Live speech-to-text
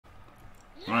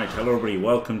Right, hello everybody,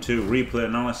 welcome to replay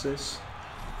analysis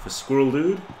for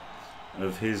Squirreldude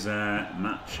of his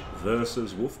match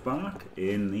versus Wolfbark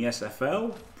in the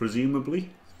SFL,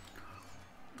 presumably.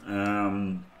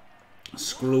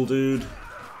 Squirreldude.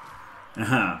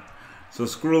 Aha. So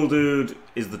Squirreldude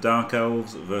is the Dark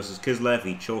Elves versus Kislev.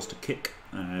 He chose to kick,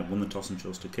 won the toss and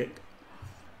chose to kick.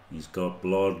 He's got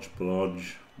Blodge,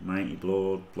 Blodge, Mighty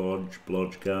Blow, Blodge,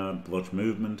 Blodge Guard, Blodge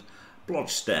Movement, Blodge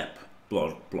Step,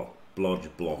 Blodge Block. Blodge,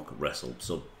 block, wrestle.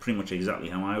 So pretty much exactly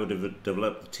how I would have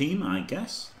developed the team, I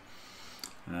guess.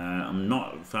 I'm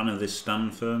not a fan of this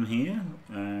stand firm here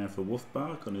for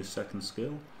Wolfbark on his second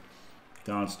skill.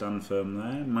 Guard stand firm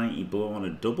there. Mighty blow on a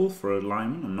double for a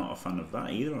lineman. I'm not a fan of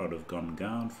that either. I'd have gone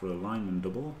guard for a lineman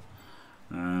double.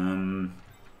 And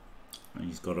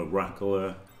he's got a rackle,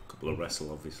 a couple of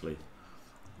wrestle obviously.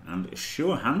 And a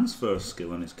sure hands first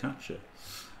skill on his catcher.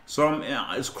 So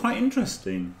it's quite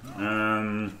interesting.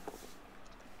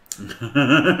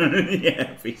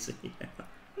 Yeah, PC. Yeah.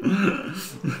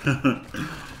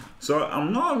 So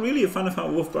I'm not really a fan of how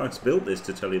Wolfbark's built this,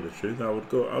 to tell you the truth. I would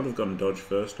have gone dodge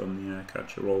first on the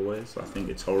catcher always. I think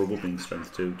it's horrible being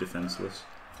strength 2 defenseless.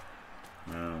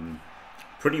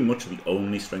 Pretty much the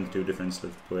only strength 2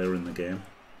 defensive player in the game.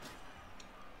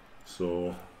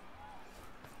 So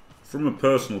from a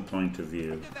personal point of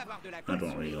view, I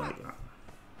don't really like that.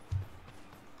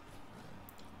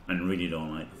 And really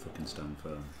don't like the fucking stand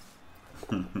firm.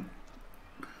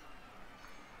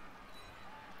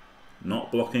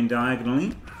 Not blocking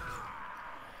diagonally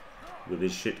with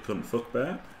his shit cunt fuck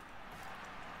bear.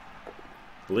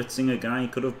 Blitzing a guy he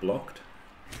could have blocked.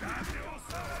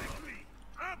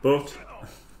 But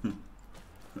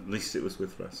at least it was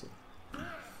with wrestle.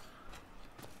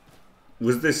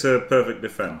 Was this a perfect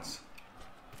defense?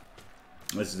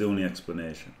 This is the only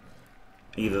explanation.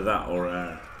 Either that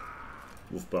or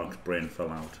Wolfbark's brain fell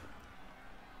out.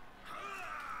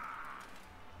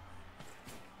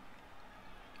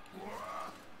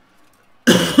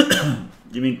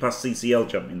 You mean past CCL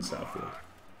champion Southfield?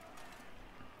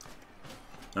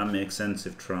 That makes sense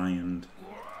if Try and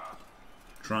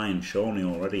Shawnee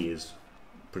already is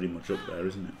pretty much up there,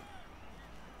 isn't it?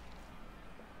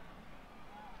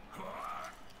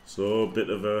 So a bit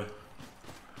of a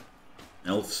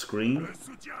elf screen.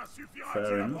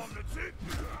 Fair enough.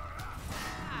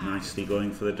 Nicely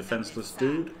going for the defenseless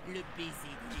dude.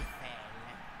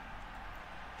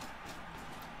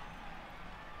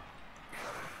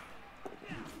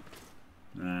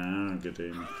 Ah, good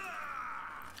aim.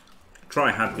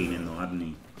 Try had been in though, hadn't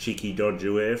he? Cheeky dodge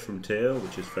away from tail,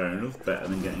 which is fair enough. Better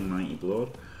than getting mighty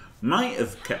blowed. Might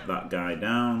have kept that guy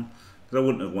down, because I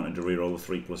wouldn't have wanted to reroll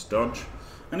the 3+ dodge.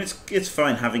 And it's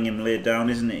fine having him laid down,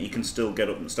 isn't it? He can still get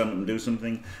up and stand up and do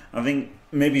something. I think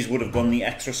maybe he would have gone the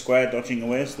extra square dodging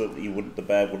away, so that the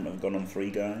bear wouldn't have gone on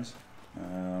 3 guys.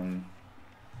 Oh,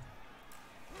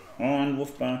 and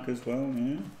Wolfbark as well.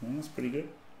 Yeah, well, that's pretty good.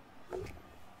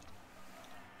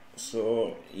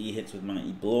 So he hits with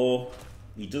mighty blow.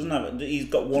 He doesn't have. He's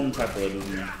got one tackler,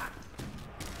 doesn't he?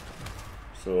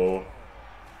 So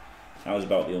that was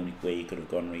about the only way he could have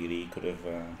gone. Really, he could have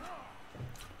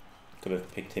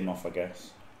picked him off, I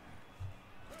guess.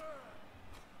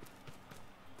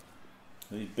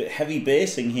 A bit heavy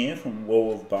basing here from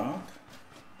Wolfbark.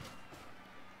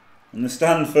 And the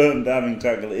stand firm diving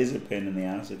tackle is a pain in the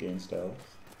ass against Elves.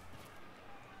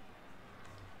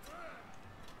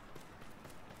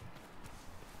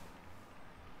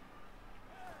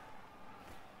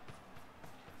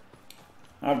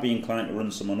 I'd be inclined to run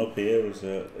someone up here as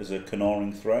a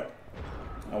canoring threat.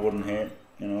 I wouldn't hate,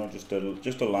 you know, just a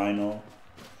lino,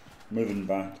 moving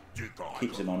back,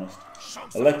 keeps him honest.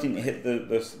 Electing to hit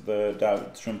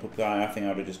the shrimp up guy, I think I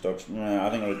would have just dodged.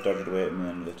 I think I would have dodged away at the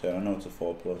end of the turn. I know it's a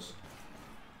 4+,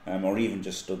 or even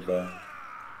just stood there.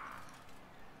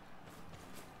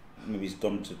 Maybe he's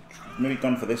gone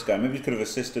for this guy. Maybe he could have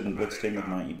assisted and blitzed him with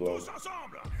mighty blows.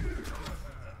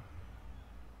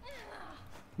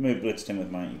 Maybe blitzed him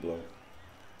with mighty blow.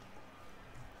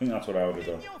 I think that's what I would have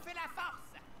done.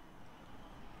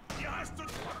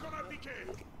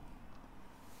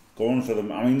 Going for them.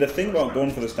 I mean, the thing about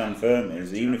going for the stand firm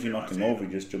is even if you knock him over,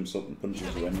 he just jumps up and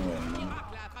punches you anyway. You know?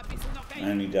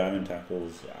 And he diamond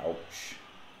tackles. Ouch.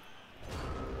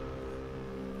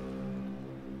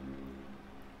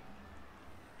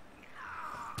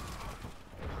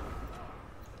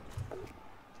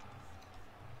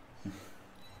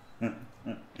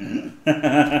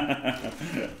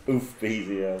 Oof,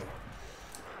 BZL.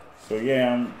 So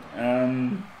yeah,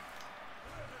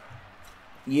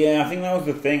 yeah, I think that was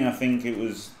the thing. I think it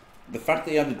was the fact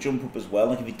that he had the jump up as well.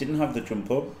 Like if he didn't have the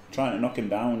jump up, trying to knock him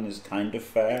down is kind of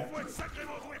fair.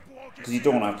 because you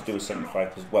don't have to do a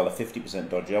 75%, well, a 50%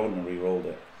 dodge. I wouldn't have re-rolled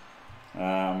it.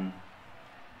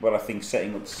 Well, I think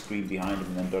setting up the screen behind him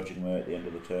and then dodging away at the end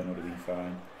of the turn would have been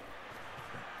fine.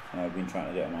 I've been trying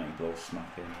to get a mighty blow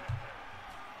smack in.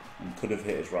 And could have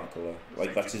hit his Rattler.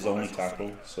 Like, that's his only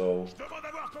tackle, so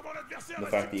the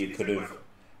fact that you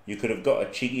could have got a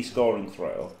cheeky scoring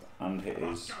threat up and hit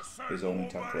his only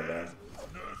tackler there.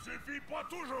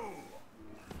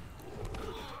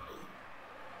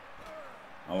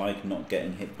 I like not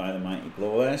getting hit by the mighty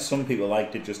blow there. Some people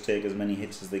like to just take as many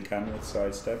hits as they can with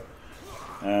sidestep.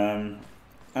 I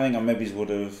think I maybe would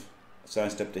have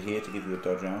sidestepped to here to give you a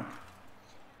dodge out.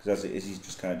 Because as it is, he's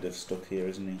just kind of stuck here,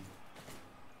 isn't he?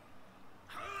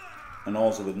 And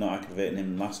also with not activating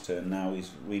him last turn, now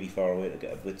he's really far away to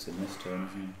get a blitz in this turn,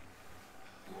 isn't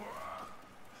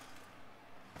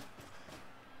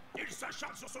he?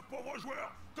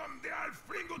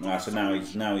 So now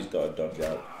he's got a dodge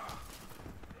out.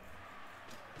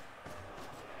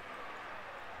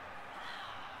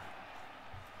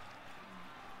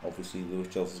 Obviously, the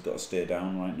Witch Elf has got to stay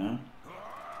down right now.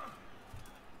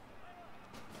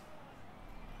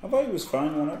 I thought he was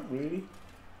fine on it, really.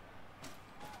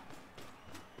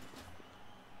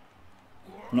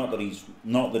 Not that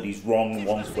he's wrong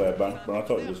one square back, but I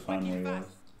thought he was fine where he was.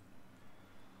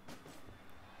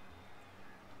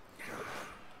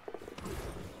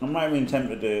 I might have been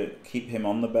tempted to keep him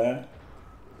on the bear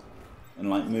and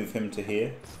like move him to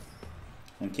here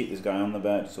and keep this guy on the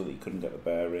bear so that he couldn't get the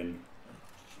bear in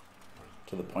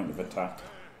to the point of attack.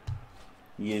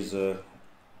 He is a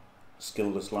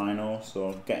skillless lino,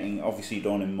 so getting, obviously you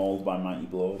don't want him mauled by mighty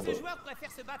blow, but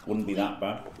wouldn't be that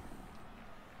bad.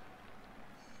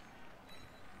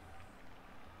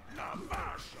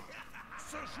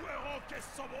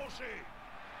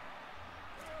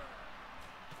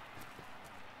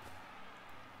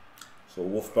 So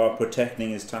Wolfbar protecting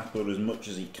his tackler as much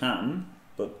as he can,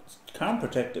 but can't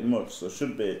protect it much, so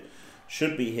should be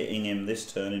hitting him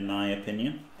this turn in my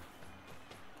opinion.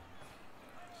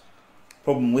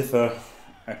 Problem with a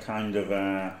kind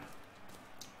of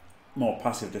more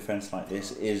passive defense like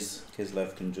this is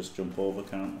Kislev can just jump over,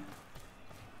 can't he?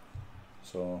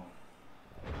 So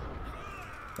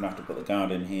gonna have to put the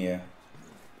guard in here.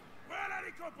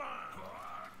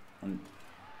 And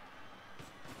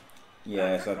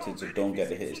yes, that's it, so don't get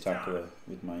to hit his tackler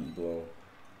with mighty blow.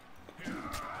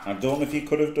 I don't know if you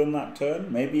could have done that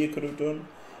turn, maybe you could have done.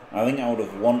 I think I would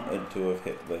have wanted to have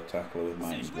hit the tackler with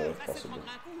mighty blow if possible.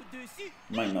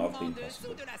 Might not have been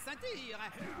possible.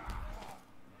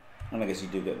 And I guess you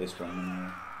do get this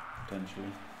one, potentially.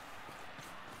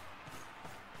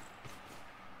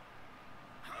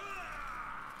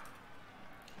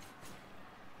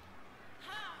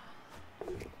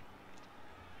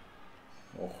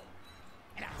 Oh.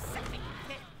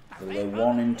 Le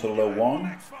one into le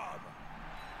one.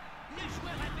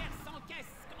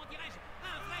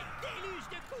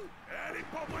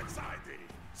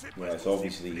 Yeah, so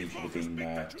obviously he should have been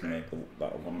there to make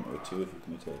that 1 or 2 if you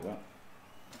can take that.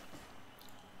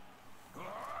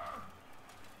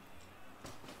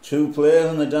 2 players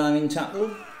on the diving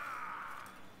tackle.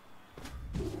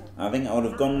 I think I would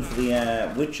have gone for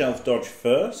the Witch Elf dodge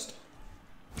first.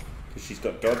 Because she's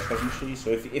got dodge, hasn't she?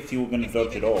 So if you were going to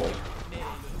dodge at all,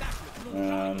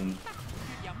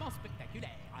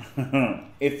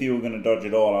 if you were going to dodge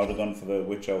at all, I would have gone for the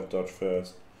Witch Elf dodge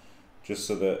first. Just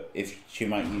so that if she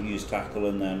might use tackle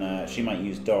and then she might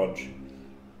use dodge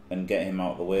and get him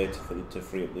out of the way to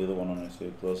free up the other one on her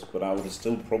surplus. But I would have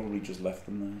still probably just left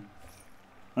him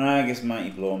there. I guess mighty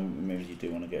blow, maybe you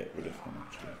do want to get rid of him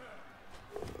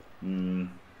actually.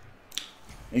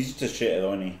 He's just a shitter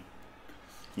though, isn't he?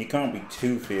 You can't be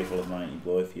too fearful of mighty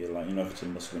blow if you're like, you know, if it's a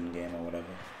must-win game or whatever.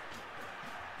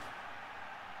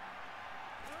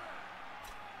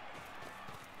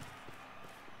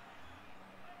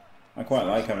 I quite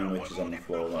like having witches on the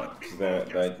floor, because they're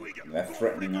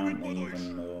threatening, aren't they?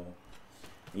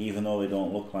 Even though they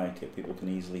don't look like it, people can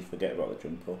easily forget about the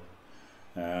jump up.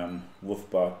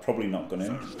 Wolfbar probably not going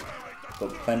to,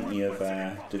 but plenty of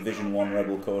Division 1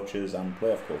 Rebel coaches and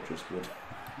playoff coaches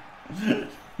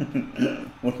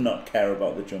would not care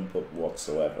about the jump up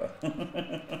whatsoever.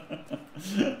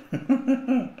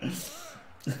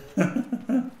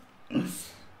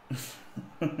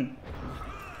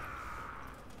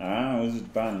 Was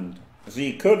it banned? So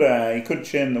you could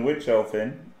chain the Witch Elf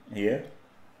in here.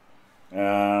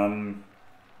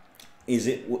 Is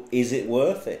it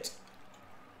worth it?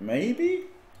 Maybe.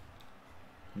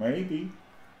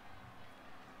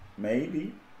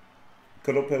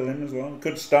 Could uphill him as well.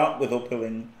 Could start with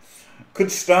uphilling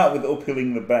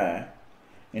the bear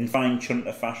in fine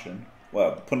Chunter fashion,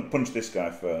 well, punch this guy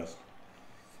first,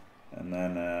 and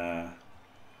then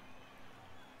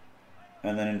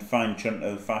in fine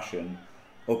chunter fashion,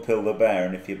 uphill the bear,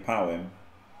 and if you pow him,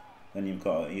 then you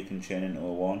can chain into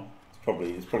a 1.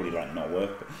 It's probably like not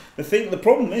work. But the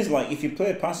problem is, like, if you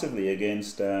play passively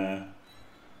against these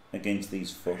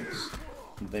fucks,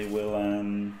 they will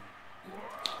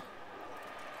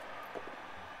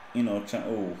you know,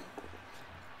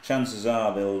 chances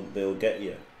are they'll get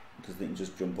you because they can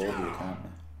just jump over you, can't they?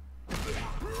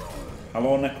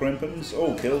 Hello, Necroimpens.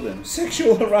 Oh, killed him.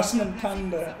 Sexual harassment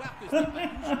panda.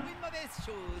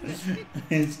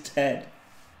 He's dead.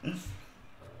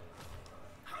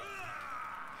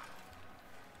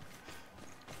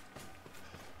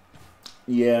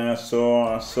 Yeah, I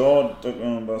saw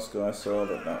Duckman Bosco. I saw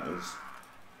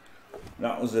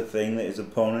that was a thing that his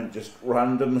opponent just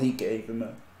randomly gave him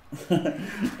a.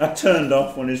 I turned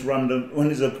off when his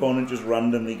opponent just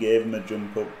randomly gave him a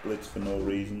jump up blitz for no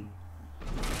reason.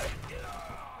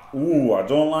 Ooh, I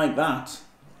don't like that.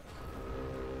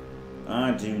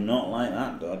 I do not like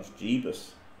that dodge,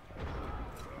 Jeebus.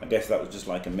 I guess that was just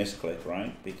like a misclick,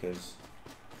 right? Because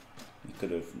he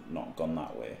could have not gone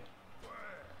that way.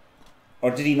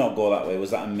 Or did he not go that way?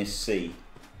 Was that a miss C?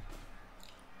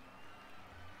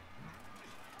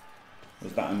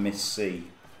 Was that a miss C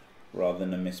rather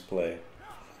than a misplay?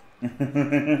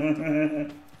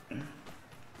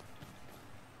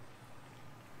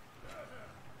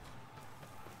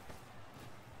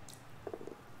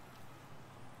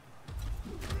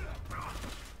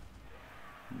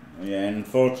 Yeah, and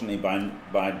unfortunately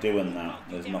by doing that,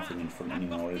 there's nothing in front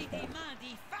anymore, is there?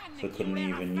 So couldn't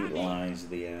even utilise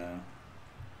the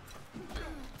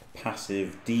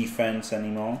passive defence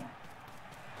anymore.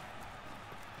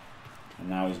 And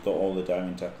now he's got all the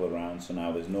diving tackle around, so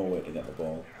now there's no way to get the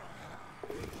ball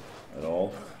at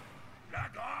all.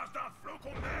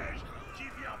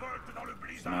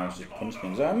 So now it's just punch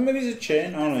things. Maybe he's a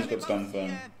chain. Oh no, he's got stand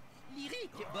firm.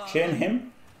 Chain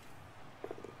him.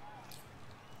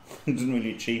 Doesn't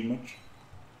really achieve much.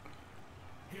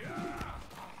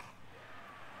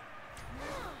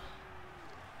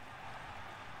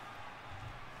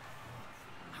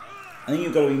 I think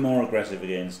you've got to be more aggressive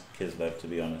against Kislev, to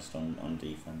be honest, on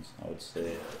defense. I would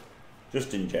say,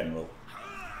 just in general,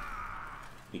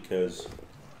 because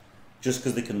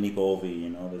they can leap over you, you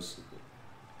know. There's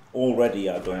already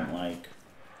I don't like.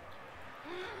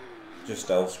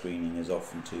 Just elf screening is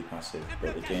often too passive,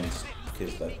 but against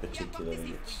Kislev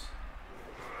particularly, it's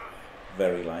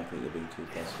very likely to be too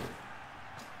passive.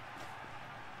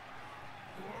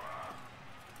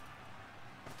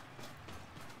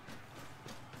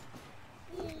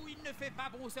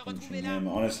 Punching him.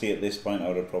 Honestly, at this point, I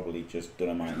would have probably just done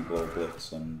a mighty blow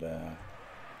blitz and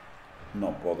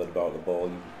not bothered about the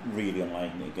ball. Really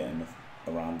unlikely to get him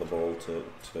around the ball to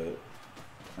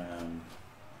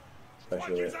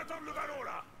special it.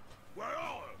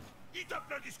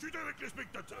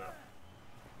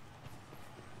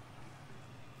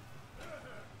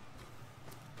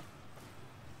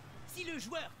 Si le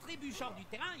joueur trébuche hors du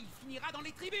terrain, il finira dans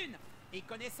les tribunes. Et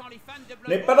connaissant les fans de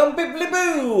les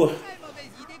padampiplibou. Très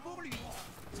mauvaise idée pour lui.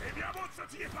 C'est bien beau de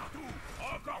sautiller partout.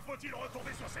 Encore faut-il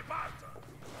retomber sur ses pattes.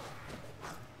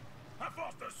 À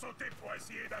force de sauter pour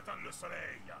essayer d'atteindre le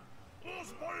soleil, on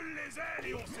se brûle les ailes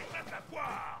et on s'éclate la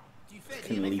poire. Tu fais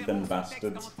des références au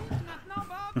texte antique maintenant,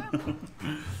 Bob?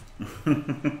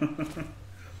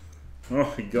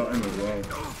 Oh, he got him as well.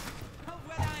 En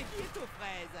voilà un qui est aux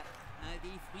fraises. Un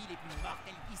des fruits les plus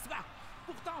mortels qui soient.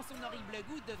 Pourtant, son horrible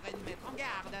goût devrait nous mettre en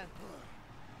garde.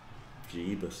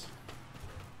 Jeebus.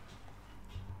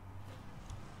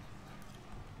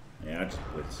 Yeah, I just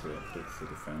blitz the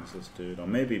defenseless dude. Or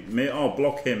maybe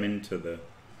block him into the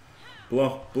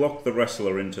block the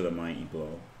wrestler into the mighty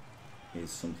blow is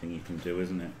something you can do,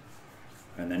 isn't it?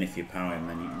 And then if you power him,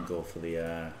 then you can go for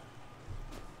the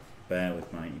bear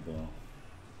with mighty blow.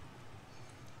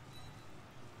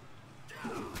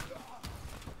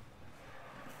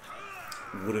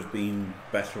 Would have been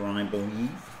better, I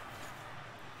believe.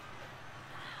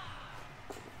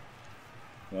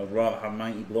 I'd rather have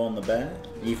mighty blow on the bear,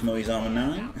 even though he's armor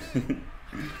 9.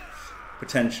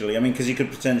 Potentially, I mean, because you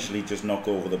could potentially just knock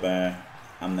over the bear,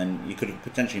 and then you could have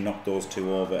potentially knocked those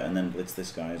two over, and then blitz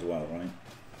this guy as well, right?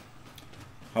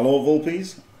 Hello,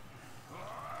 Vulpes.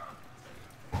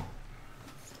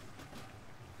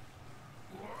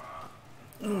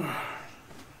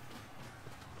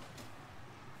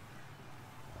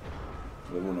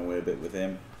 We'll run away a bit with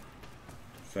him.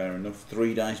 Fair enough.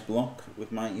 3 dice block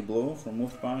with mighty blow from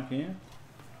Wolfbark here.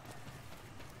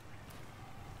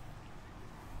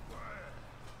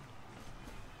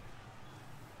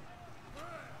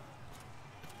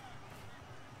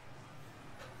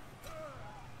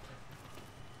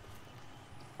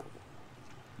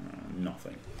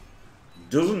 nothing.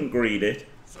 Doesn't greed it.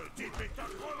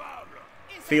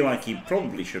 Feel like he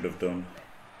probably should have done.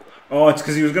 Oh, it's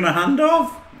because he was going to hand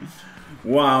off?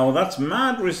 Wow, that's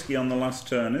mad risky on the last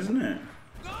turn, isn't it?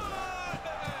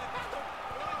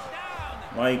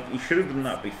 Like, he should have done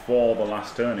that before the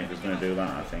last turn if he was going to do that,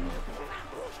 I think.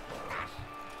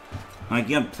 Like,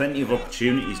 he had plenty of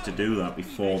opportunities to do that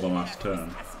before the last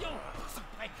turn.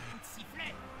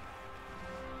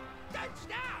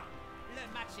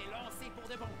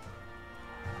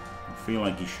 I feel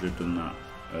like he should have done that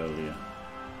earlier.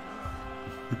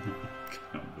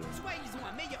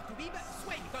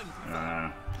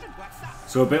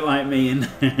 So a bit like me in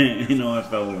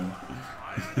OFL.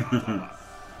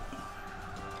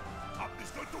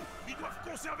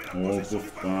 Oh,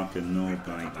 buff bark and no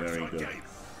bite, very good.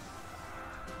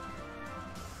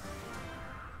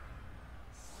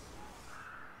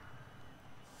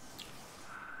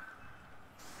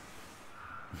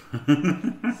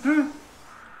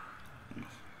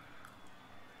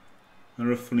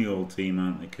 They're a funny old team,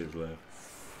 aren't they, Kislev?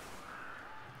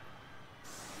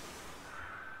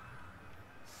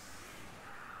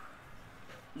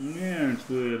 Yeah, it's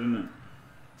weird, isn't it?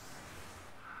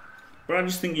 But I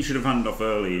just think you should have handed off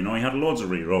early. You know, he had loads of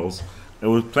rerolls. There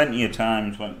was plenty of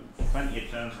times when, plenty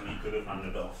of turns when he could have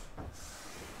handed off.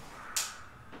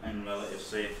 And relative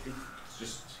safety. It's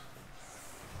just,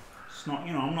 it's not.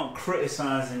 You know, I'm not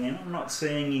criticising him. I'm not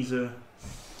saying he's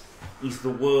the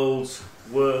world's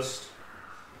worst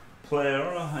player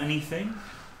or anything.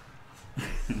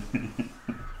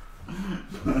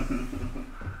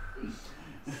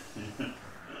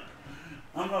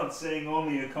 I'm not saying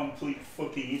only a complete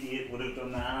fucking idiot would have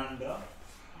done the hand up,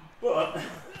 but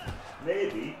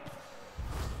maybe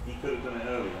he could have done it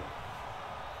earlier.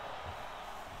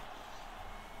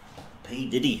 P.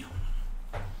 Diddy.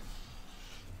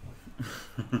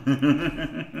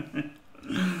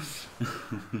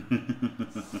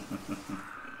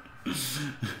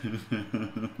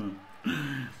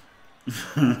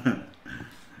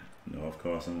 No, of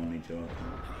course I'm only joking.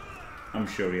 I'm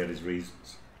sure he had his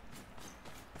reasons.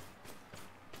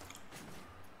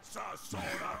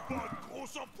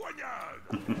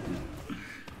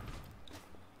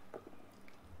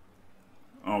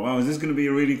 Oh wow, is this going to be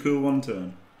a really cool one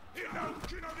turn?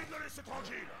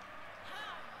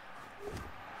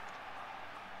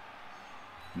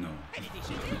 No.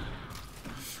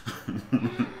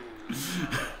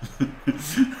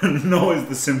 No is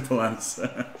the simple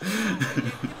answer.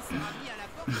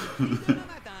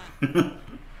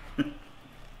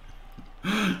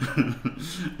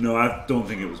 No, I don't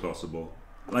think it was possible.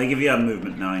 Like, if he had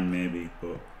movement 9 maybe,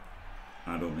 but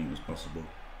I don't think it was possible.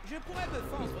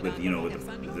 With, you know,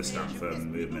 with the Stanford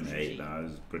movement 8, that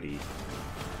was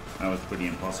pretty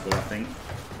impossible, I think.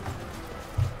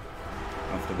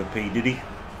 After the P. Diddy.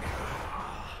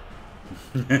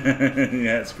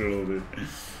 Yeah, Squirreldude.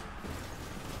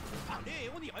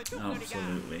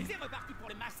 Absolutely.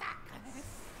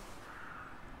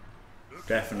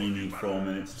 Definitely need 4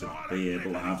 minutes to be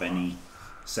able to have any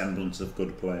semblance of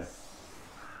good play.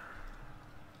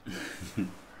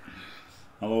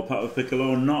 Hello, Pat with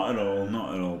Piccolo. Not at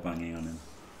all banging on him.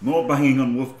 More banging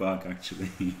on Wolfbark,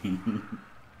 actually.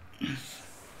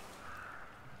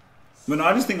 But no,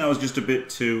 I just think that was just a bit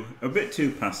too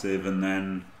passive, and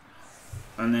then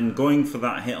going for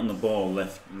that hit on the ball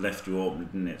left you open,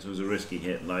 didn't it? So it was a risky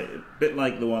hit, like a bit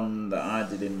like the one that I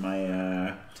did in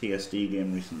my TSD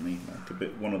game recently, like a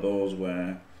bit one of those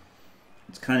where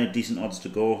it's kind of decent odds to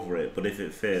go for it, but if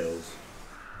it fails,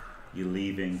 you're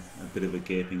leaving a bit of a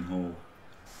gaping hole.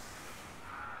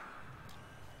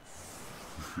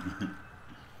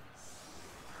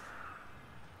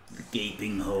 The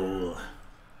gaping hole.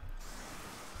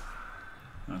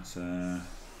 That's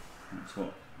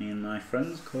what me and my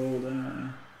friends called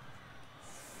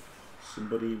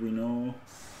somebody we know,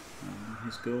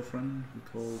 his girlfriend, we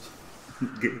called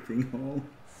gaping hole.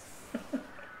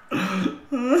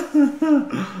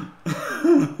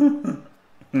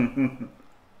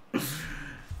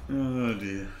 Oh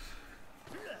dear.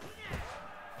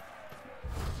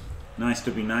 Nice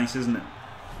to be nice, isn't it?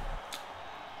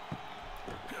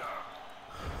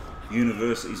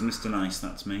 University's Mr. Nice,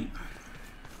 that's me.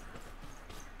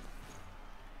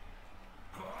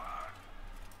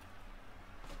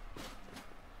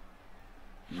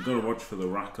 You've got to watch for the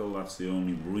Rackle, that's the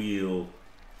only real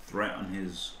threat on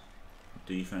his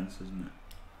defense, isn't it?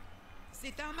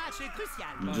 He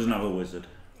doesn't have a wizard.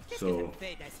 So,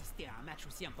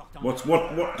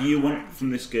 what do you want from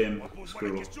this game,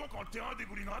 Squirrel?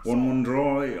 1-1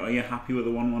 draw? Are you happy with a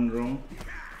 1-1 draw?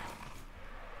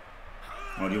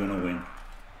 Or do you want to win?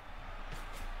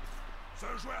 Ce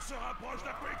joueur se rapproche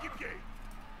d'un coéquipier.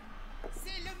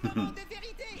 C'est le moment de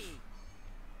vérité.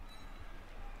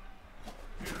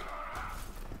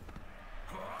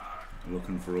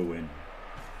 Looking for a win.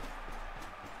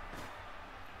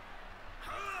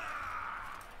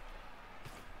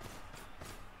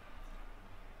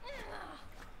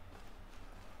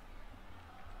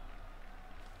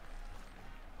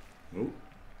 Oh.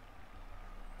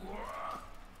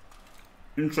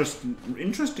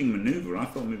 Interesting maneuver. I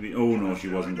thought maybe. Oh no, she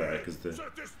wasn't there because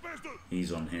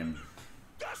he's on him.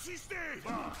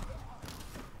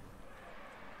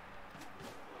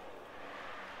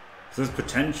 So there's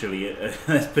potentially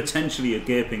a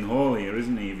gaping hole here,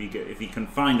 isn't he? If he can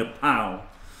find a pal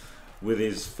with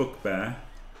his fuckbear,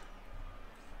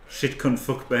 shitcunt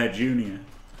fuckbear junior.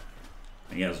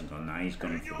 He hasn't gone that. He's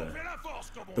gone for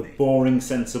the boring,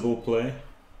 sensible play.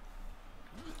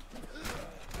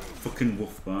 Fucking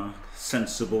Wolfbark,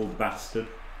 sensible bastard.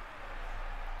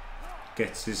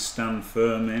 Gets his stand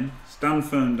firm in. Stand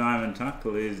firm dive and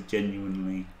tackle is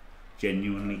genuinely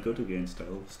good against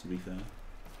Elves, to be fair.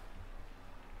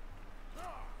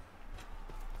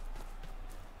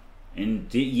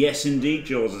 Indeed, yes, indeed,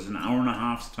 Jaws. It's an hour and a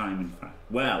half's time, in fact.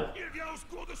 Well,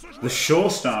 the show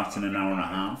starts in an hour and a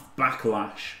half.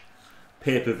 Backlash,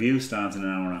 pay-per-view starts in an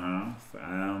hour and a half.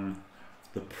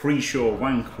 The pre-show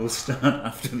wank will start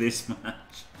after this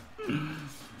match.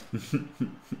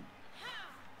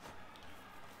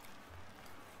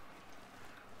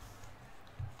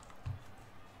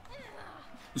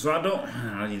 So I don't.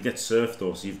 You get surfed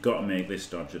though, so you've got to make this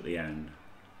dodge at the end.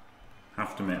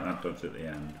 Have to make that dodge at the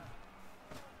end.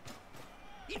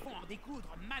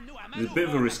 There's a bit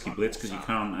of a risky blitz because you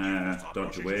can't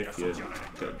dodge away if you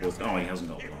get both. Oh, he hasn't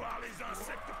got one.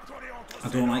 I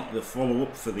don't like the follow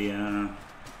up for the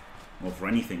or for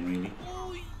anything really,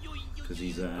 because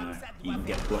he's you can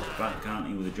get blocked back, can't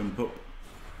he, with a jump up,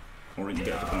 or he can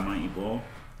get up by a mighty ball.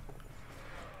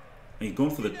 Are you going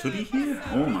for the tuddy here?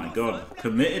 Oh my god,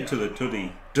 committed to the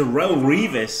tuddy. Darrell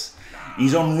Revis,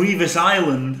 he's on Revis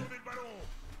Island.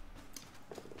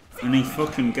 And he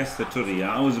fucking gets the tuddy.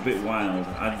 That was a bit wild.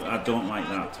 I don't like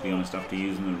that, to be honest, after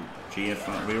using the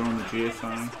GFI. We were on the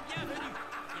GFI.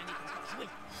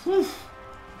 Whew.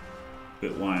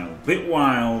 Bit wild. Bit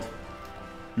wild.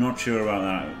 Not sure about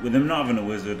that. With him not having a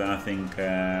wizard, I think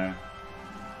I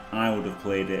would have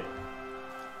played it,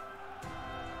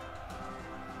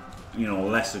 you know,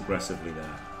 less aggressively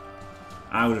there.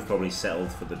 I would have probably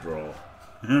settled for the draw.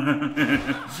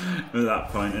 At that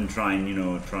point, and try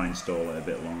and stall it a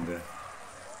bit longer.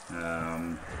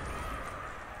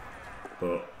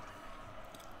 But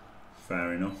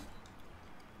fair enough.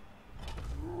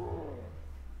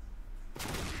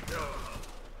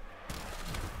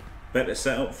 Better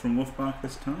setup from Wolfbark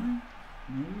this time.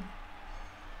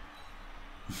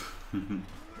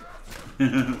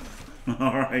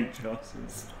 All right,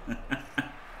 Josses.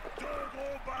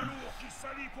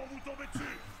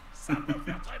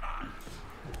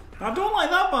 I don't like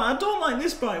that bite. I don't like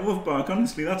this bite, Wolfbark.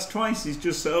 Honestly, that's twice he's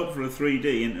just set up for a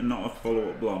 3D and not a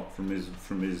follow-up block from his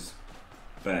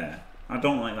bear. I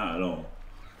don't like that at all.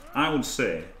 I would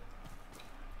say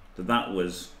that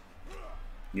was,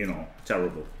 you know,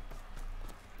 terrible.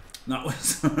 That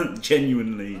was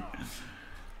genuinely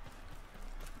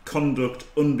conduct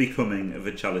unbecoming of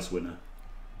a chalice winner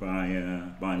by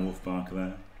Wolfbark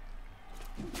there.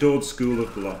 Dode school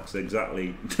of blocks,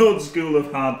 exactly. Dode school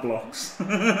of hard blocks.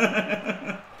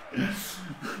 Ah,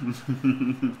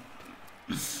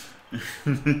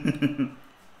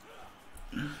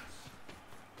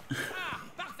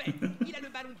 parfait. Il a le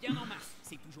ballon bien en main.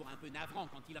 C'est toujours un peu navrant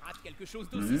quand il rate quelque chose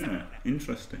d'aussi simple.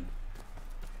 Interesting.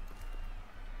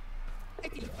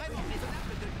 Est-il vraiment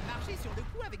raisonnable de marcher sur le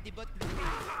coup avec des bottes plus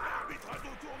Arbitre à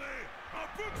dos tourné. Un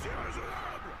peu que c'est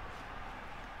raisonnable.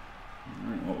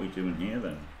 Right, what are we doing here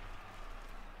then?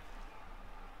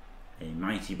 A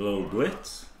mighty blow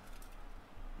blitz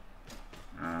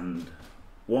and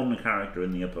one character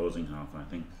in the opposing half, I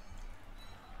think.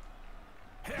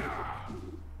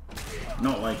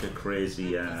 Not like a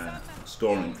crazy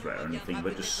scoring threat or anything,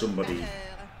 but just somebody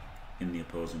in the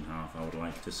opposing half I would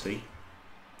like to see.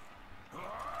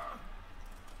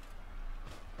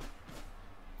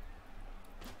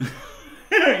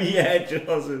 Yeah,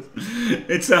 Joseph.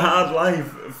 It's a hard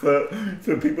life for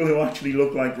people who actually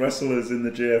look like wrestlers in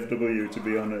the JFW, to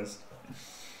be honest.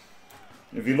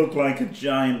 If you look like a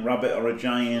giant rabbit or a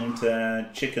giant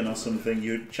chicken or something,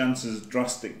 your chances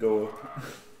drastic go.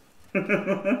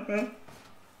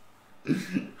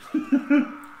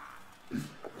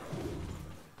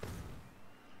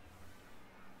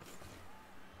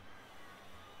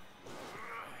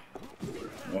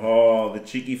 Oh, the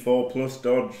cheeky 4+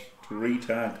 dodge to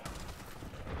retag.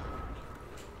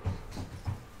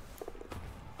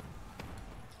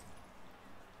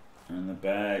 And the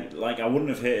bear, like, I wouldn't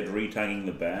have hated retagging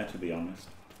the bear, to be honest.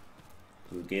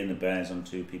 Because again, the bear's on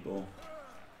 2 people.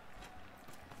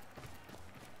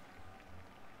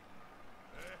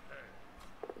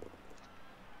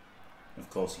 Of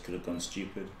course, he could have gone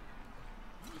stupid.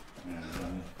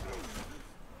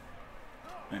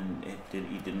 And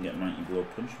he didn't get Mighty Blow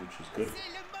Punch, which is good.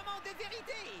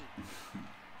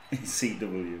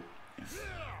 CW.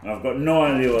 I've got no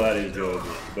idea what that is, George,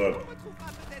 but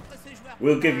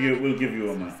we'll give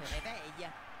you a match.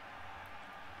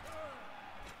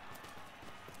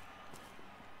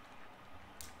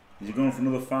 Is he going for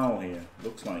another foul here?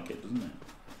 Looks like it, doesn't it?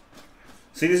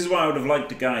 See, this is why I would have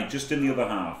liked a guy just in the other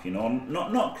half, you know,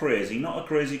 not crazy, not a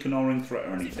crazy canoring threat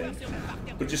or anything,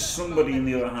 but just somebody in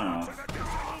the other half.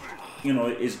 You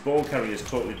know, his ball carrier is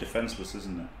totally defenseless,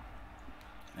 isn't it?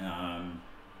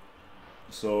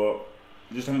 So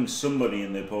just having somebody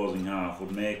in the opposing half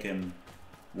would make him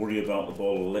worry about the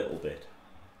ball a little bit,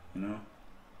 you know.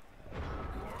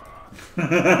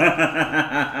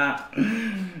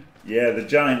 Yeah, the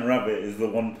giant rabbit is the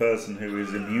one person who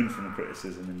is immune from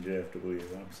criticism in JFW,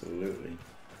 absolutely.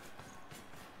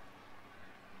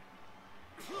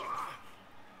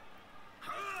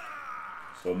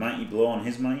 So Mighty Blow on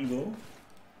his Mighty Blow.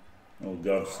 Oh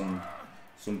god, some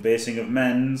basing of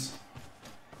men's.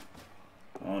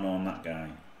 Oh no, on that guy.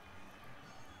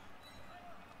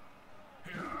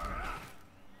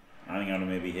 I think I would have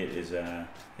maybe hit his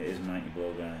Mighty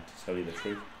Blow guy, to tell you the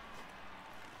truth.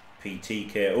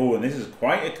 PTK. Oh, and this is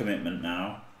quite a commitment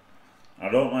now. I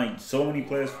don't like so many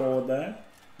players forward there.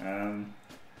 To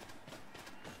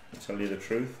tell you the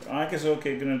truth. I guess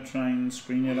okay, gonna try and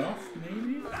screen it off,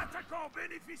 maybe?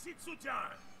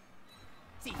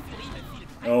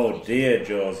 Oh dear,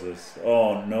 Joseph.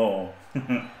 Oh no.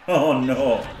 Oh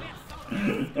no.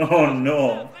 Oh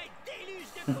no.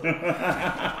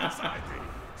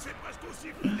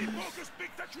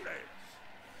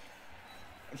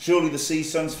 Surely the C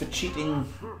stands for cheating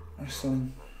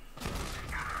wrestling.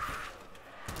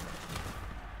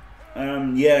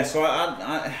 Yeah, so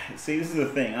I see, this is the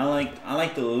thing. I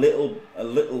like a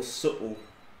little subtle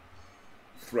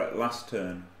threat last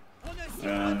turn,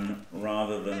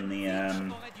 rather than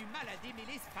the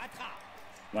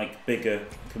like bigger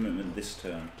commitment this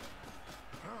turn.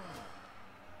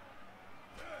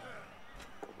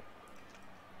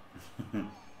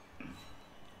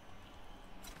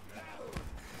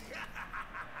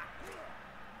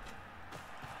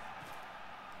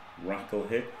 Rackle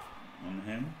hit on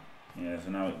him. Yeah, so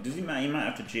now does he might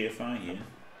have to GFI here.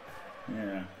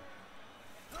 Yeah.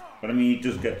 But I mean he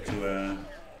does get to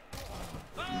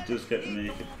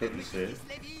make it pretty safe.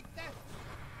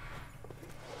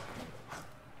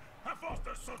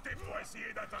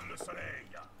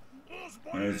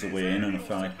 There's a way in on a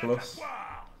 5+.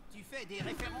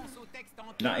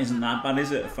 That isn't that bad,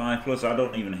 is it? A 5+. I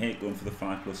don't even hate going for the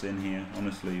 5+ in here,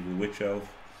 honestly, with Witch Elf.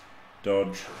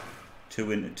 Dodge.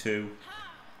 2 into 2.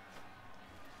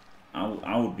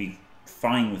 I would be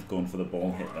fine with going for the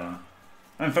ball hit there.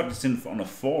 In fact, it's in on a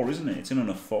 4, isn't it? It's in on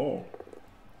a 4.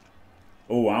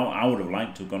 Oh, I would have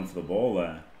liked to have gone for the ball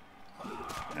there.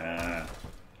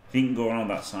 He can go around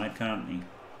that side, can't he?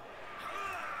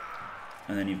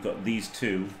 And then you've got these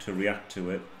two to react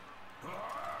to it.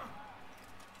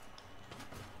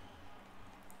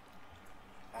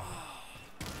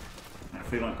 I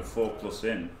feel like a 4+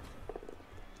 in.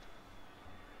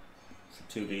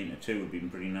 2D into 2 would be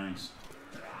pretty nice.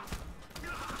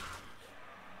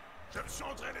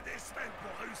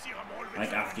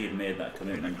 Like after you'd made that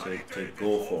commitment to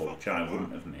go for, which I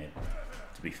wouldn't have made,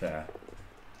 to be fair.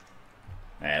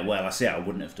 Well, I say I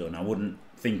wouldn't have done. I wouldn't,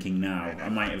 thinking now, I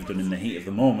might have done in the heat of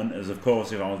the moment, as of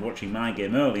course if I was watching my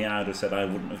game earlier, I'd have said I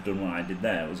wouldn't have done what I did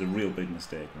there. It was a real big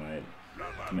mistake when I had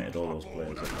committed all those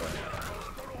players up there.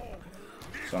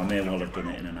 So I may well have done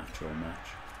it in an actual match.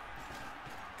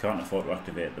 Can't afford to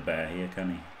activate the bear here, can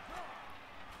he?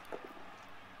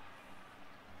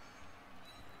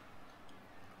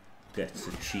 Gets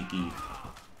a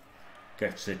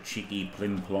cheeky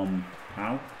plim plom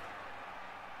pow.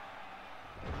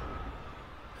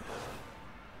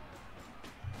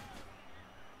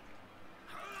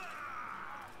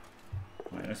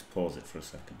 Right, let's pause it for a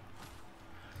second.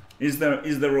 Is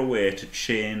there a way to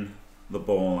chain the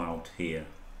ball out here?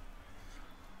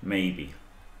 Maybe.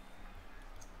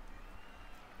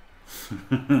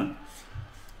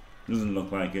 Doesn't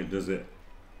look like it, does it?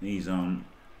 He's on.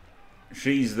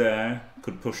 She's there,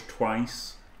 could push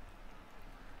twice,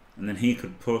 and then he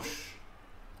could push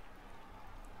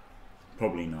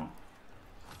probably not.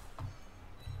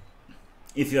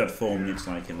 If you had 4 minutes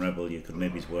like in Rebel, you could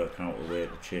maybe work out a way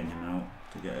to chain him out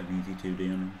to get an easy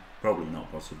 2D on him. Probably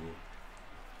not possible.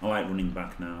 I like running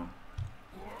back now.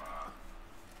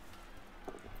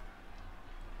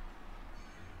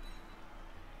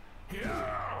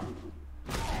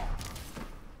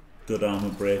 Good armor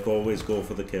break, always go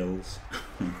for the kills.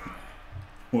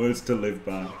 Words to live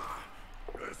by.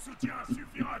 Le soutien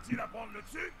suffira-t-il à prendre le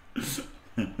dessus?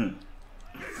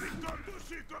 Il colle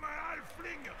dessus comme un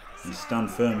halfling. And stand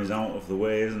firm is out of the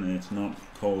way, isn't it? It's not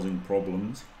causing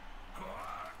problems.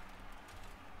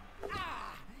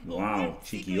 Wow,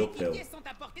 cheeky uphill.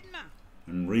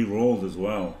 And re-rolled as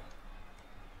well.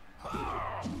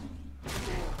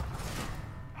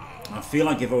 I feel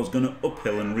like if I was going to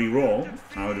uphill and re-roll,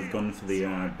 I would have gone for the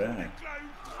bear.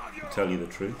 To tell you the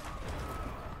truth.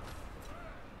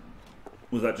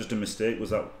 Was that just a mistake? Was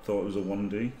that thought it was a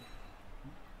 1D?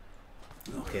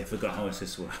 Okay, I forgot how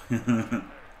assists were.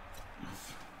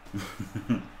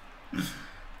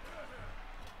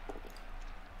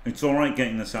 It's alright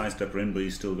getting the sidestepper in, but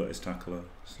he's still got his tackler.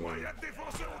 So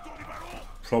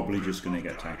probably just going to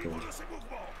get tackled.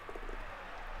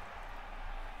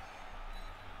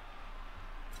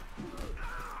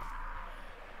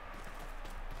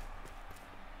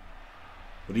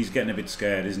 But he's getting a bit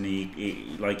scared, isn't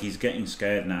he? Like, he's getting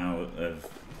scared now of...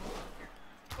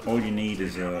 All you need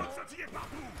is a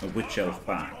witch elf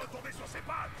back.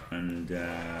 And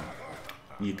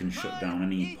you can shut down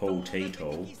any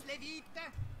potato.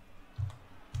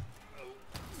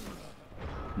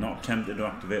 Not tempted to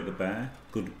activate the bear.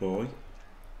 Good boy.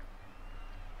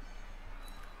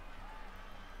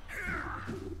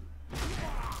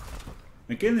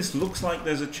 Again, this looks like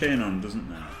there's a chain on, doesn't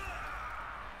there?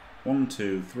 1,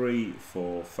 2, 3,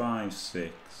 4, 5,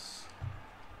 6.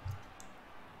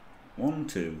 1,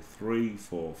 2, 3,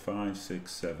 4, 5,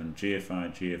 6, 7.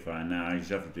 GFI, GFI. Now you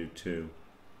just have to do 2.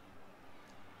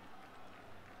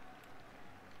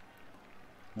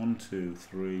 1, 2,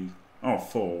 3. Oh,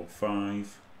 4,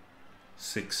 5,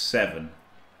 6, 7.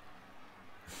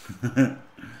 And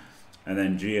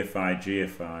then GFI,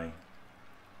 GFI.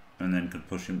 And then could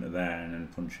push him to there and then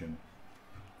punch him.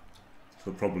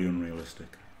 So probably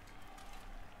unrealistic.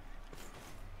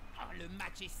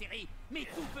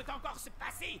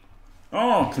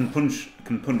 Oh, can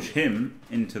punch him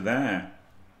into there.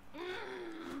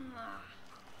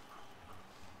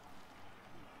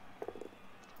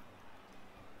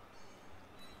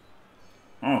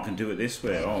 Oh, I can do it this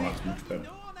way. Oh, that's much better.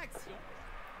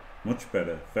 Much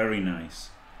better. Very nice.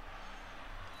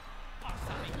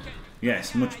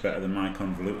 Yes, much better than my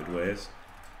convoluted ways.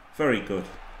 Very good.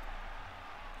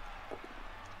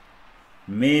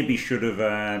 Maybe should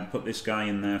have put this guy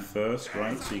in there first,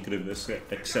 right? So you could have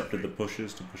accepted the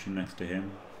pushes to push him next to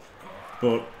him.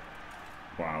 But,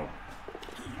 wow.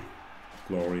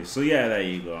 Glorious. So yeah, there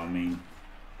you go. I mean,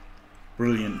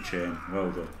 brilliant chain.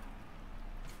 Well done.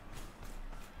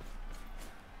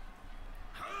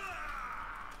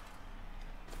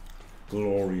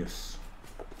 Glorious.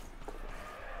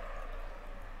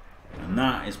 And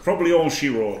that is probably all she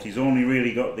wrote. He's only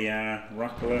really got the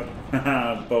Rackler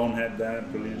bonehead there.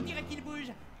 Brilliant.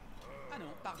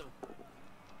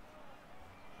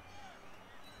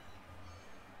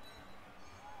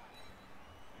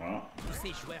 What? Tous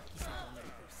ces joueurs qui sont en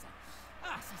Elves.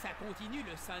 Ah, si ça continue,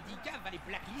 le syndicat va les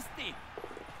blacklister.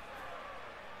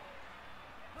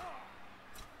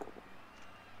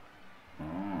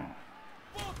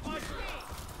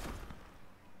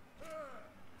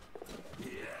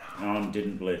 Arm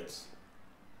didn't blitz.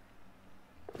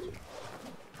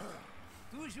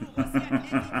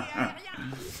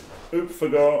 Oop,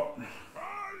 forgot.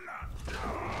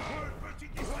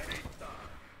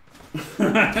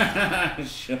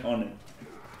 Sean.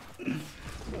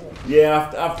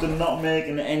 Yeah, after not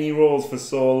making any rolls for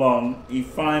so long, he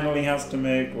finally has to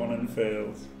make one and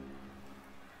fails.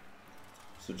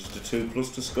 So just a 2+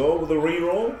 to score with a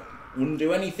reroll. Wouldn't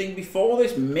do anything before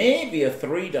this. Maybe a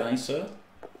 3-dicer.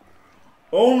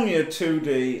 Only a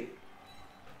 2D.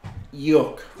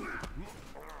 Yuck.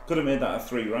 Could have made that a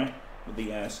 3, right? With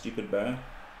the stupid bear.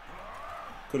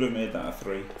 Could have made that a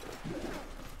 3.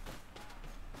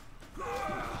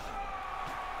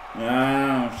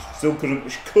 Yeah, still could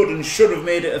and should have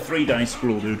made it a 3-dice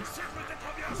Squirreldude.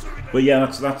 But yeah,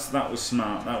 that was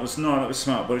smart. That was smart,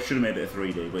 but it should have made it a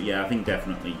 3D. But yeah, I think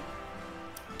definitely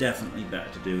better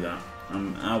to do that.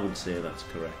 I would say that's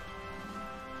correct.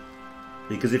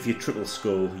 Because if you triple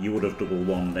skull, you would have double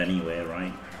wand anyway,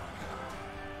 right?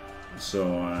 So,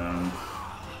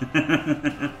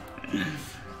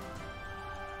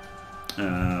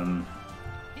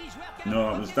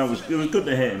 No, it was good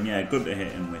to hit him. Yeah, good to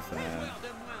hit him with.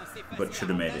 But should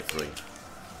have made it 3.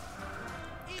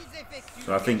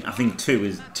 So I think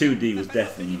 2D was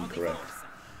definitely incorrect.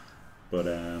 But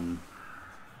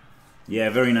yeah,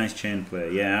 very nice chain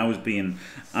play. Yeah, I was being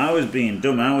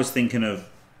dumb. I was thinking of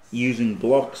using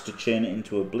blocks to chain it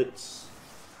into a blitz.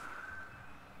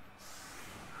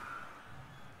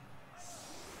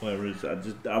 Whereas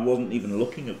I wasn't even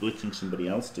looking at blitzing somebody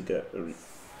else to get to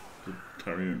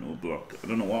carry into a block. I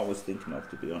don't know what I was thinking of,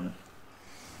 to be honest.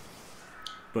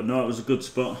 But no, it was a good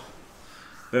spot.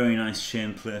 Very nice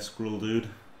chain play, Squirreldude.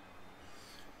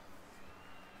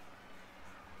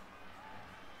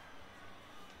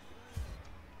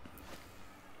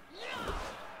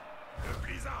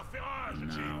 And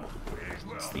now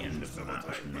it's the end of the match.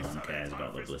 No one cares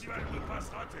about the blitz.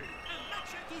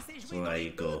 So there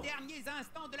you go.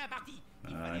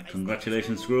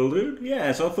 Congratulations, Squirreldude.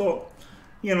 Yeah, so I thought,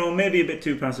 you know, maybe a bit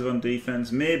too passive on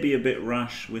defense, maybe a bit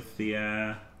rash with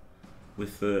the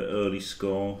early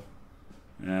score,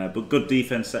 but good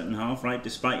defense second half, right?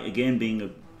 Despite again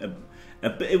being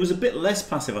it was a bit less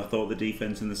passive, I thought, the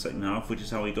defense in the second half, which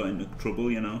is how he got into trouble,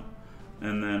 you know.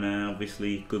 And then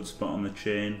obviously good spot on the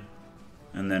chain,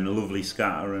 and then a lovely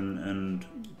scatter and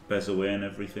bez away and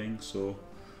everything. So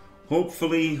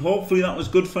hopefully that was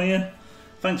good for you.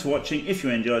 Thanks for watching. If you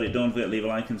enjoyed it, don't forget to leave a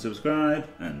like and subscribe,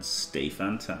 and stay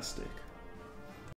fantastic.